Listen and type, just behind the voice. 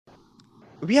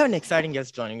We have an exciting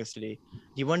guest joining us today,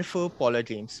 the wonderful Paula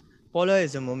James. Paula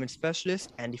is a movement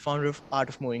specialist and the founder of Art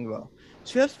of Moving Well.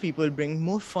 She helps people bring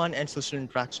more fun and social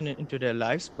interaction into their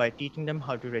lives by teaching them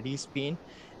how to reduce pain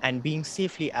and being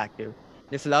safely active.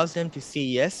 This allows them to say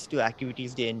yes to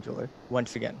activities they enjoy.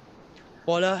 Once again,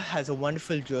 Paula has a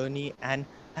wonderful journey and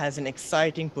has an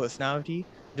exciting personality,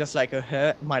 just like her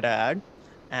hair, might I add.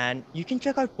 And you can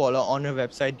check out Paula on her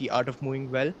website, The Art of Moving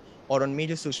Well, or on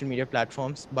major social media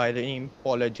platforms by the name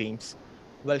Paula James.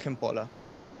 Welcome, Paula.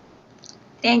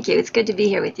 Thank you. It's good to be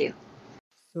here with you.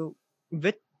 So,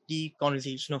 with the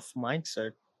conversation of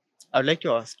mindset, I'd like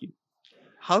to ask you,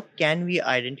 how can we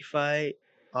identify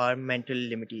our mental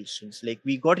limitations? Like,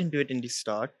 we got into it in the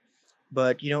start,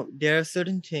 but there are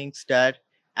certain things that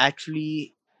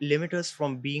actually limit us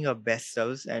from being our best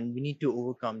selves, and we need to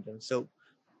overcome them. So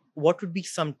what would be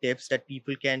some tips that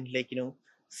people can,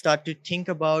 start to think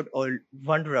about or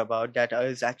wonder about that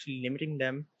is actually limiting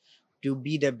them to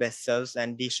be their best selves,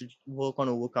 and they should work on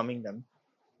overcoming them?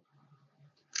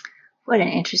 What an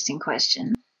interesting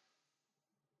question.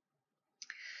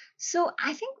 So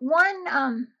I think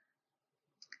one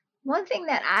thing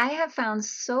that I have found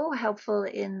so helpful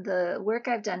in the work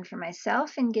I've done for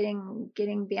myself in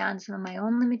getting beyond some of my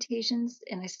own limitations,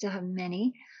 and I still have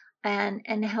many,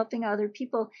 and helping other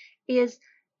people is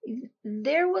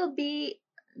there will be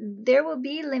there will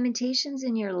be limitations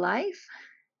in your life,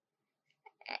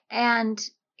 and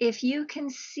if you can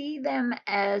see them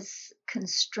as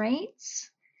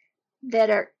constraints that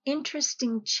are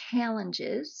interesting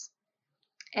challenges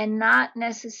and not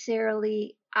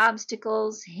necessarily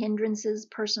obstacles, hindrances,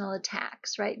 personal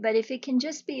attacks, right? But if it can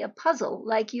just be a puzzle,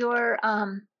 like your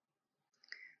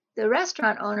the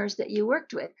restaurant owners that you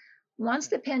worked with, once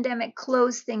the pandemic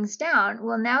closed things down,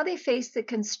 well, now they face the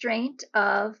constraint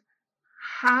of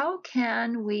how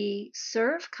can we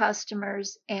serve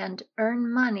customers and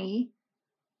earn money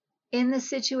in the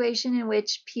situation in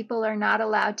which people are not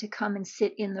allowed to come and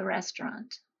sit in the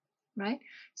restaurant, right?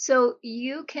 So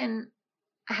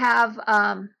have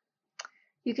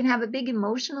you can have a big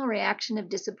emotional reaction of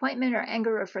disappointment or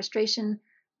anger or frustration,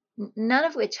 none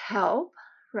of which help,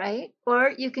 right?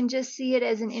 Or you can just see it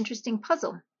as an interesting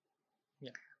puzzle.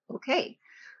 Yeah. Okay.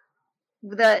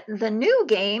 The new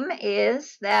game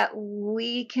is that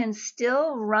we can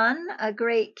still run a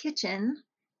great kitchen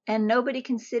and nobody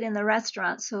can sit in the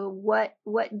restaurant. So what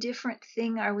different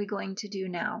thing are we going to do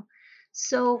now?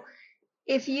 So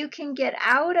if you can get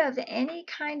out of any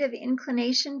kind of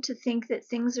inclination to think that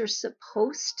things are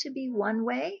supposed to be one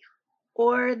way,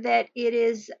 or that it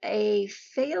is a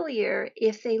failure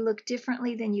if they look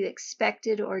differently than you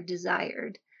expected or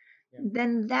desired, Yeah.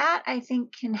 then that I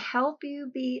think can help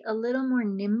you be a little more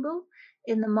nimble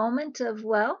in the moment of,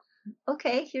 well,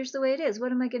 okay, here's the way it is.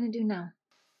 What am I going to do now?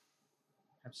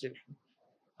 Absolutely.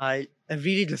 I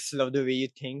really just love the way you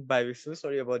think. By the way, so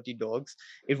sorry about the dogs.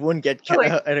 It won't get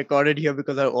Oh, recorded here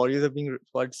because our audios are being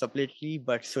recorded separately,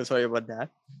 but so sorry about that.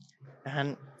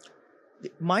 And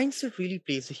the mindset really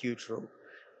plays a huge role.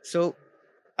 So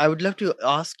I would love to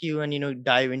ask you and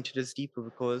dive into this deeper,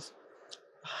 because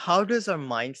how does our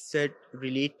mindset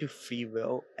relate to free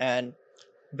will? And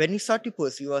when we start to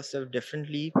perceive ourselves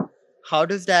differently, how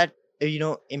does that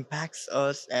impacts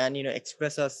us and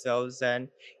express ourselves, and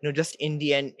just in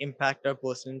the end impact our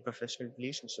personal and professional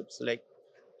relationships? So, like,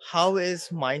 how is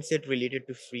mindset related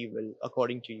to free will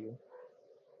according to you?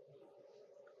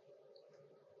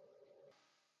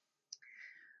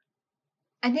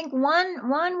 I think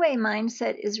one way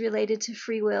mindset is related to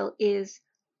free will is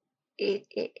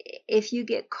if you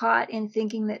get caught in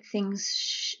thinking that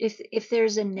if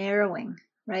there's a narrowing,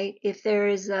 right? If there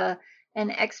is an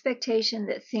expectation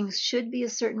that things should be a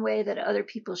certain way, that other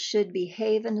people should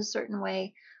behave in a certain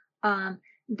way,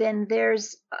 then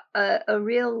there's a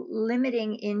real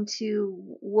limiting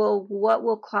into, well, what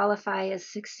will qualify as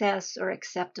success or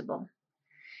acceptable.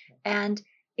 And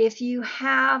if you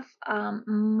have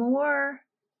more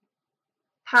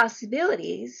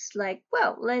possibilities, like,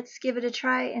 well, let's give it a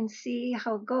try and see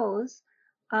how it goes,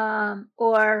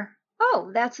 or,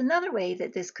 oh, that's another way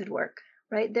that this could work,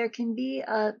 right? There can be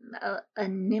a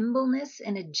nimbleness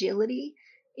and agility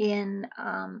in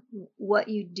what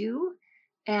you do,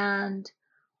 and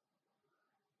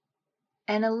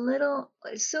a little,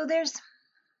 so there's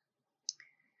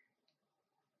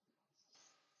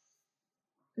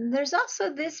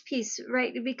also this piece,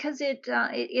 right? Because it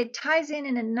ties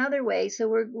in another way. So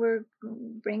we're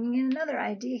bringing in another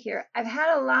idea here. I've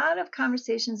had a lot of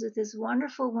conversations with this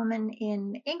wonderful woman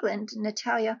in England,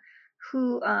 Natalia,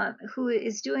 who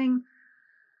is doing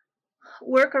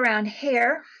work around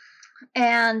hair,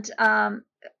 and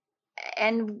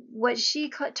and what she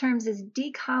terms as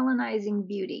decolonizing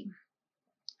beauty.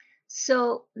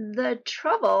 So the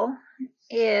trouble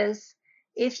is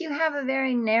if you have a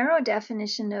very narrow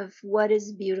definition of what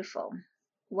is beautiful,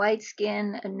 white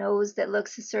skin, a nose that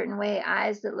looks a certain way,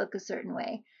 eyes that look a certain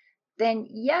way, then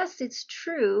yes, it's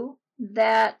true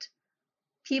that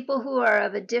people who are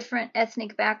of a different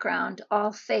ethnic background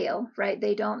all fail, right?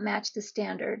 They don't match the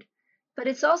standard. But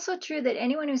it's also true that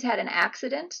anyone who's had an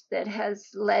accident that has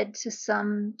led to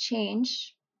some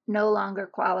change no longer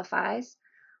qualifies,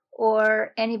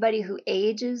 or anybody who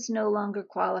ages no longer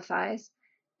qualifies.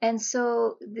 And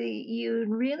so you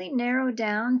really narrow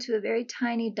down to a very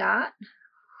tiny dot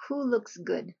who looks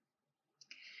good.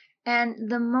 And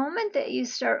the moment that you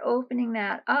start opening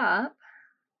that up,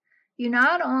 you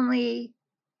not only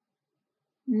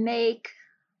make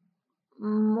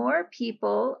more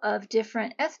people of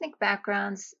different ethnic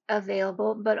backgrounds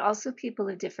available, but also people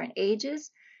of different ages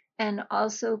and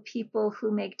also people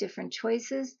who make different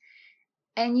choices.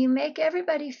 And you make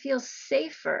everybody feel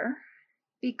safer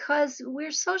because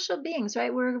we're social beings,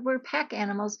 right? We're pack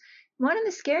animals. One of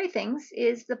the scary things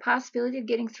is the possibility of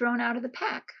getting thrown out of the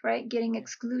pack, right? Getting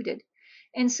excluded.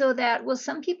 And so that, well,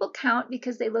 some people count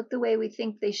because they look the way we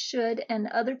think they should, and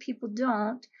other people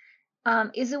don't,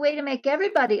 is a way to make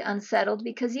everybody unsettled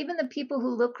because even the people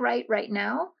who look right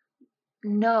now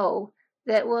know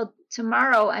that, well,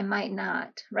 tomorrow I might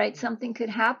not, right? Something could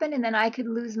happen and then I could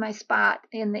lose my spot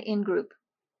in the in group.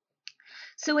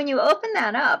 So when you open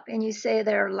that up and you say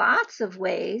there are lots of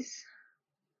ways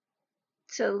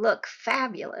to look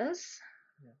fabulous,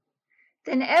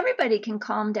 then everybody can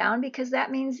calm down because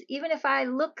that means even if I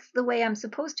look the way I'm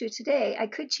supposed to today, I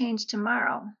could change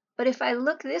tomorrow. But if I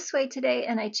look this way today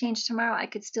and I change tomorrow, I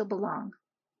could still belong.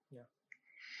 Yeah.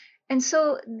 And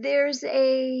so there's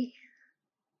a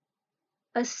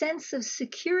sense of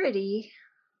security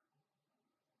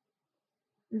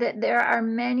that there are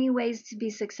many ways to be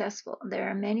successful. There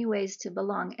are many ways to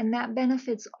belong, and that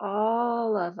benefits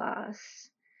all of us,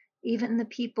 even the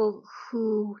people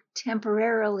who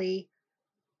temporarily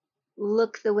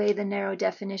look the way the narrow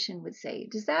definition would say.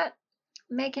 Does that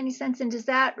make any sense? And does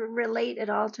that relate at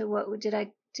all to what did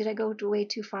I go way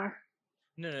too far?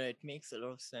 No, no, it makes a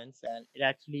lot of sense, and it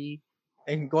actually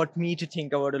and got me to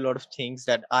think about a lot of things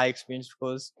that I experienced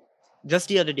because just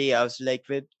the other day I was like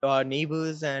with our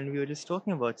neighbors and we were just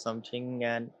talking about something,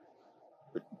 and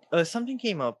something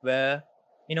came up where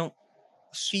you know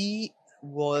she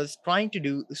was trying to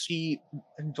do she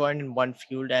joined in one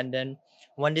field, and then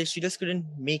one day she just couldn't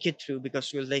make it through because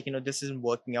she was like, this isn't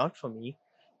working out for me.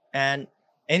 And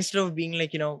instead of being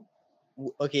like,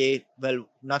 okay, well,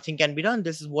 nothing can be done,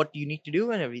 this is what you need to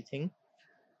do and everything,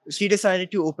 she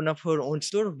decided to open up her own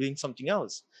store of doing something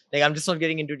else. Like, I'm just not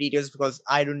getting into details because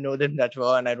I don't know them that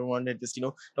well and I don't want to just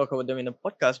talk about them in a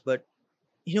podcast. But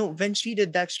when she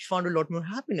did that, she found a lot more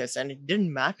happiness and it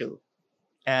didn't matter.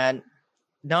 And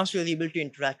now she was able to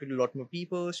interact with a lot more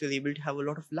people, she was able to have a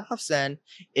lot of laughs, and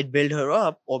it built her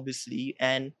up, obviously.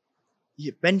 And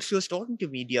when she was talking to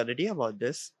me the other day about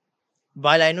this,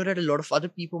 while I know that a lot of other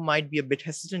people might be a bit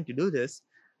hesitant to do this,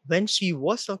 when she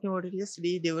was talking about it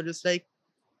yesterday, they were just like,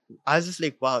 I was just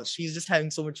like, wow, she's just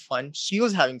having so much fun. She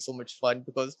was having so much fun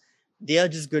because they are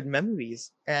just good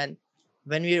memories. And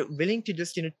when we're willing to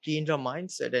just, change our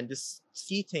mindset and just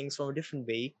see things from a different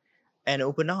way and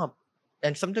open up,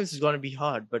 and sometimes it's going to be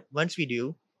hard, but once we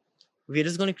do, we're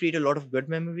just going to create a lot of good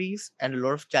memories and a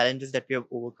lot of challenges that we have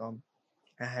overcome.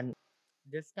 And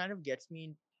this kind of gets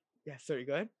me. Yeah, sorry,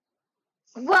 go ahead.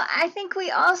 Well, I think we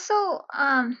also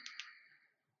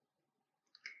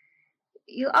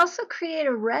you also create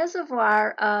a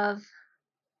reservoir of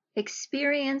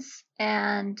experience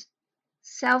and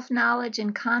self-knowledge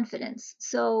and confidence.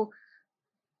 So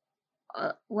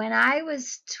when I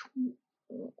was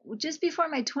just before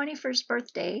my 21st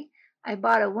birthday, I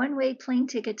bought a one-way plane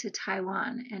ticket to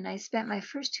Taiwan, and I spent my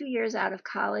first 2 years out of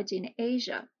college in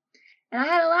Asia. And I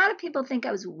had a lot of people think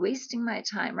I was wasting my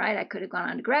time, right? I could have gone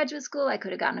on to graduate school, I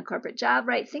could have gotten a corporate job,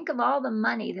 right? Think of all the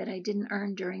money that I didn't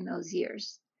earn during those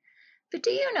years. But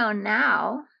do you know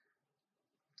now,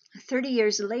 30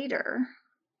 years later,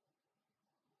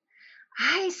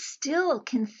 I still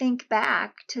can think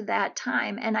back to that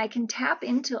time and I can tap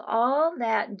into all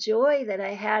that joy that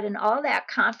I had and all that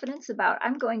confidence about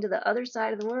I'm going to the other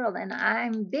side of the world and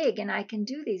I'm big and I can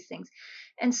do these things.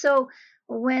 And so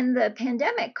when the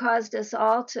pandemic caused us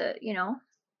all to,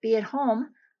 be at home,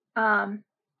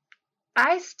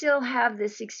 I still have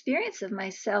this experience of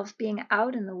myself being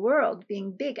out in the world,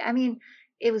 being big. I mean,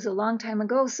 it was a long time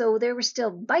ago, so there were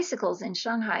still bicycles in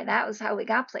Shanghai. That was how we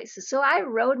got places. So I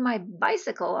rode my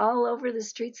bicycle all over the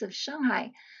streets of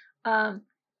Shanghai. Um,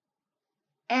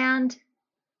 and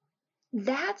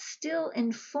that still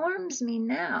informs me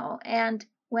now. And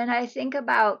when I think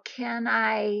about, can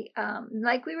I,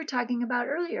 like we were talking about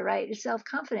earlier, right? Self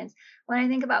confidence. When I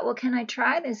think about, well, can I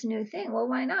try this new thing? Well,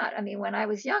 why not? I mean, when I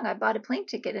was young, I bought a plane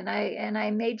ticket and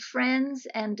I made friends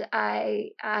and I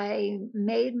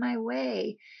made my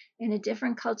way in a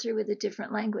different culture with a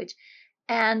different language.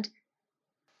 And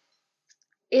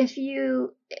if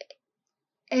you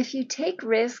if you take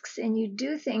risks and you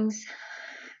do things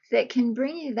that can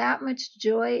bring you that much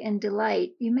joy and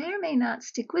delight, you may or may not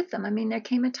stick with them. I mean, there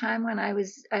came a time when I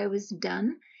was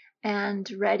done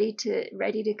and ready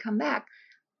to come back.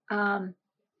 Um,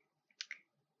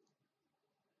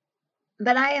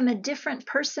 but I am a different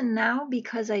person now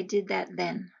because I did that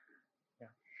then. Yeah.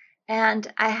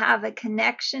 And I have a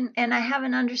connection and I have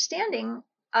an understanding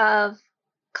of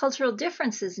cultural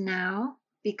differences now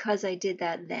because I did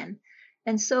that then.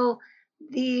 And so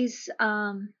these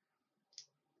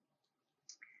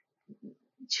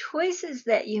choices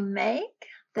that you make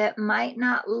that might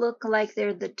not look like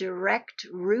they're the direct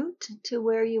route to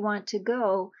where you want to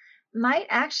go might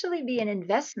actually be an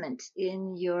investment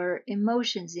in your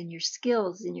emotions, in your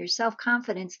skills, in your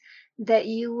self-confidence that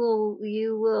you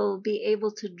will be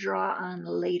able to draw on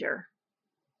later.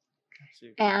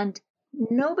 Absolutely. And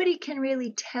nobody can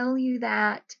really tell you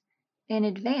that in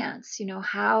advance,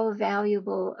 how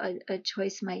valuable a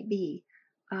choice might be.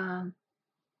 Um,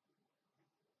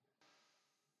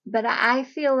 but I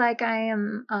feel like I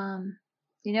am,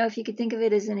 if you could think of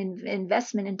it as an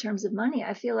investment in terms of money,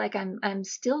 I feel like I'm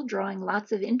still drawing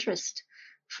lots of interest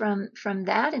from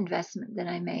that investment that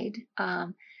I made,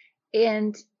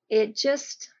 and it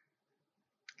just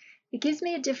it gives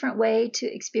me a different way to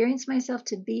experience myself,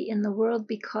 to be in the world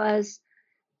because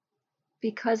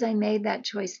I made that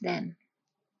choice then.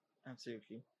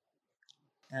 Absolutely.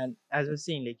 And as I was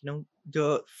saying, like,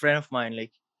 the friend of mine,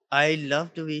 like, I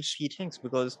love the way she thinks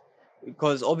because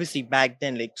obviously back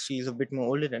then, like, she's a bit more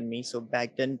older than me. So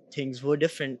back then things were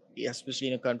different, especially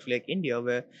in a country like India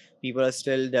where people are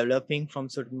still developing from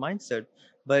certain mindset.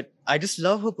 But I just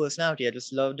love her personality. I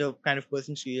just love the kind of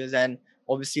person she is, and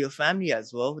obviously her family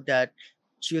as well. That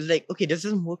she was like, okay, this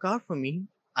doesn't work out for me.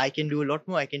 I can do a lot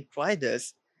more. I can try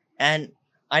this. And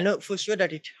I know for sure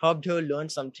that it helped her learn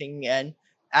something and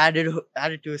added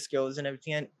to his skills and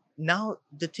everything. And now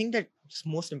the thing that's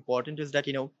most important is that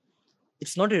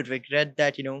it's not a regret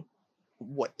that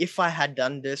what if I had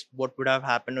done this, what would have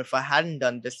happened? If I hadn't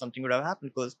done this, something would have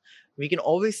happened. Because we can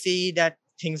always say that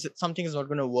something is not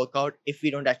going to work out if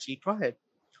we don't actually try it.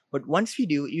 But once we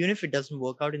do, even if it doesn't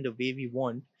work out in the way we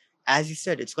want, as you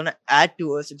said, it's going to add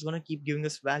to us. It's going to keep giving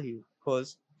us value.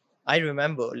 Because I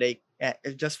remember, like,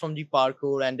 just from the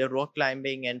parkour and the rock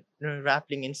climbing and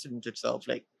rappelling incident itself,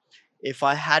 like, if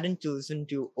I hadn't chosen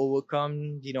to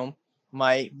overcome,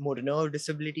 my motor nerve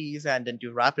disabilities and then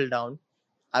to rappel down,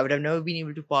 I would have never been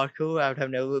able to parkour. I would have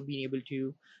never been able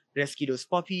to rescue those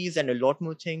puppies and a lot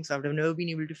more things. I would have never been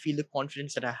able to feel the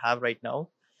confidence that I have right now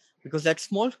because that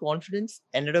small confidence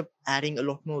ended up adding a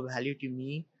lot more value to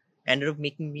me, ended up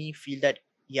making me feel that,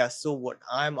 yeah, so what?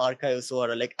 I'm Arkai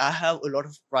Osoara. Like, I have a lot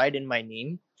of pride in my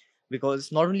name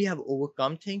because not only have I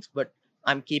overcome things, but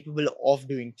I'm capable of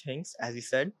doing things, as you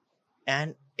said,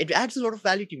 and it adds a lot of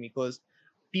value to me because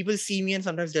people see me and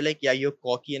sometimes they're like, yeah, you're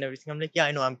cocky and everything. I'm like, yeah,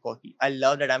 I know I'm cocky. I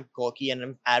love that I'm cocky and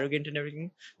I'm arrogant and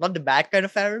everything. Not the bad kind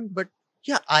of arrogant, but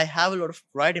yeah, I have a lot of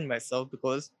pride in myself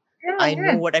because Yeah, I know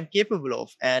yeah. what I'm capable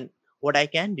of and what I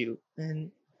can do.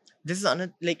 And this is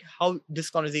another, like, how this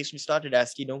conversation started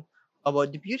as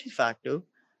about the beauty factor.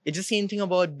 It's the same thing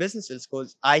about businesses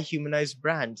because I humanize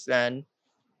brands, and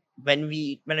when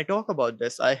I talk about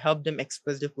this, I help them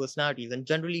express their personalities. And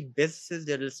generally, businesses,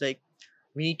 they're just like,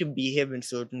 we need to behave in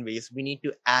certain ways. We need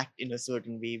to act in a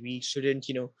certain way. We shouldn't,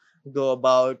 go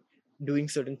about doing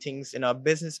certain things in our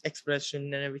business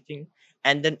expression and everything.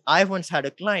 And then I once had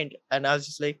a client, and I was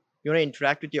just like, you want to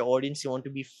interact with your audience, you want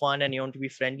to be fun, and you want to be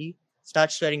friendly.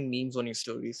 Start sharing memes on your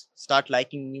stories. Start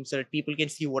liking memes so that people can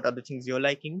see what other things you're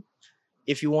liking.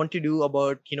 If you want to do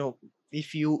about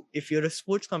if you're a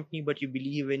sports company but you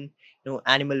believe in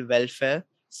animal welfare,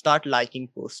 start liking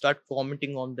posts, start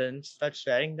commenting on them, start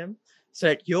sharing them, so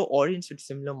that your audience with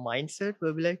similar mindset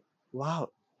will be like, wow,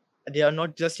 they are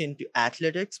not just into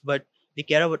athletics, but they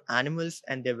care about animals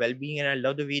and their well-being. And I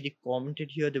love the way they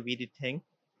commented here, the way they think.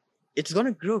 It's going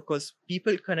to grow because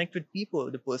people connect with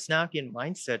people, the personality and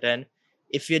mindset. And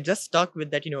if we're just stuck with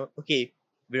that, okay,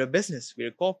 we're a business, we're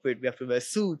a corporate, we have to wear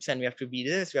suits and we have to be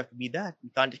this, we have to be that, we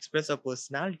can't express our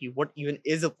personality. What even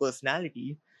is a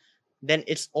personality? then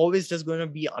it's always just going to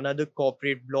be another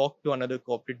corporate block to another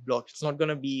corporate block. It's not going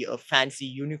to be a fancy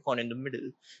unicorn in the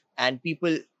middle. And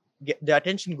people get their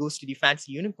attention goes to the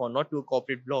fancy unicorn, not to a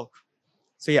corporate block.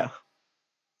 So yeah.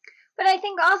 But I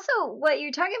think also what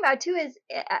you're talking about too is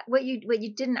what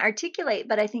you didn't articulate,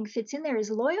 but I think fits in there is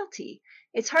loyalty.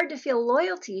 It's hard to feel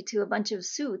loyalty to a bunch of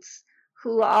suits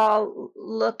who all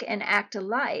look and act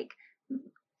alike,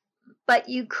 but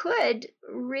you could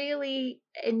really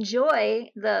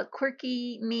enjoy the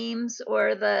quirky memes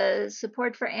or the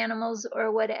support for animals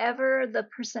or whatever the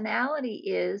personality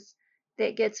is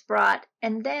that gets brought,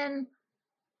 and then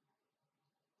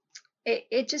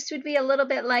it just would be a little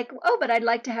bit like, oh, but I'd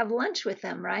like to have lunch with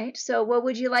them, right? So, well,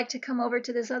 would you like to come over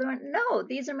to this other one? No,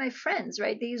 these are my friends,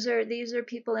 right? These are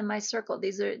people in my circle.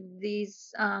 They're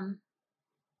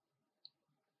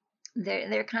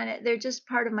kind of, they're just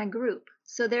part of my group.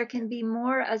 So there can be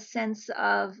more a sense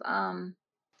of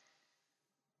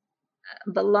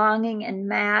belonging and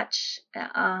match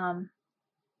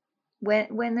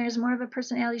when there's more of a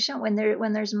personality show, when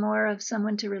there's more of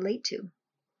someone to relate to.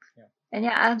 And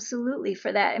yeah, absolutely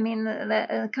for that. I mean,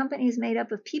 the company is made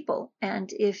up of people, and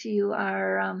if you're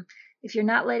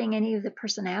not letting any of the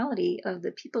personality of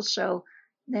the people show,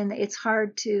 then it's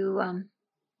hard to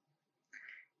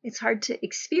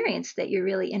experience that you're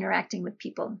really interacting with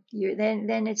people.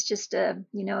 Then it's just a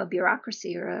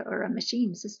bureaucracy or a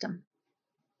machine system.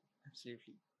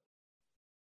 Absolutely.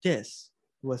 This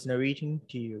was Narrating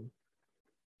to You,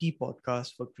 the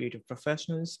podcast for creative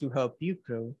professionals to help you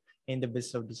grow in the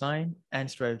business of design and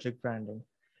strategic branding.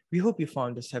 We hope you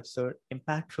found this episode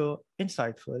impactful,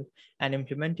 insightful, and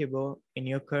implementable in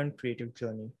your current creative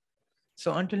journey.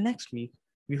 So until next week,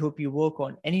 we hope you work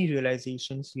on any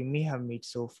realizations you may have made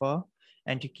so far.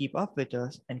 And to keep up with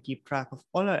us and keep track of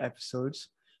all our episodes,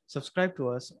 subscribe to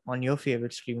us on your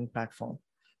favorite streaming platform.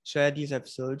 Share these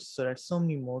episodes so that so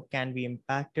many more can be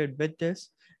impacted with this,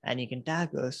 and you can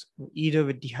tag us either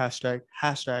with the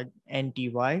hashtag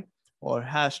NTY or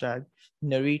hashtag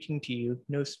narrating to you,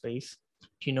 no space,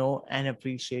 to know and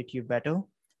appreciate you better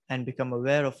and become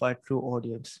aware of our true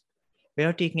audience.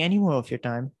 Without taking any more of your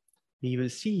time, we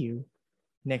will see you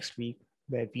next week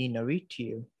where we narrate to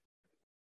you.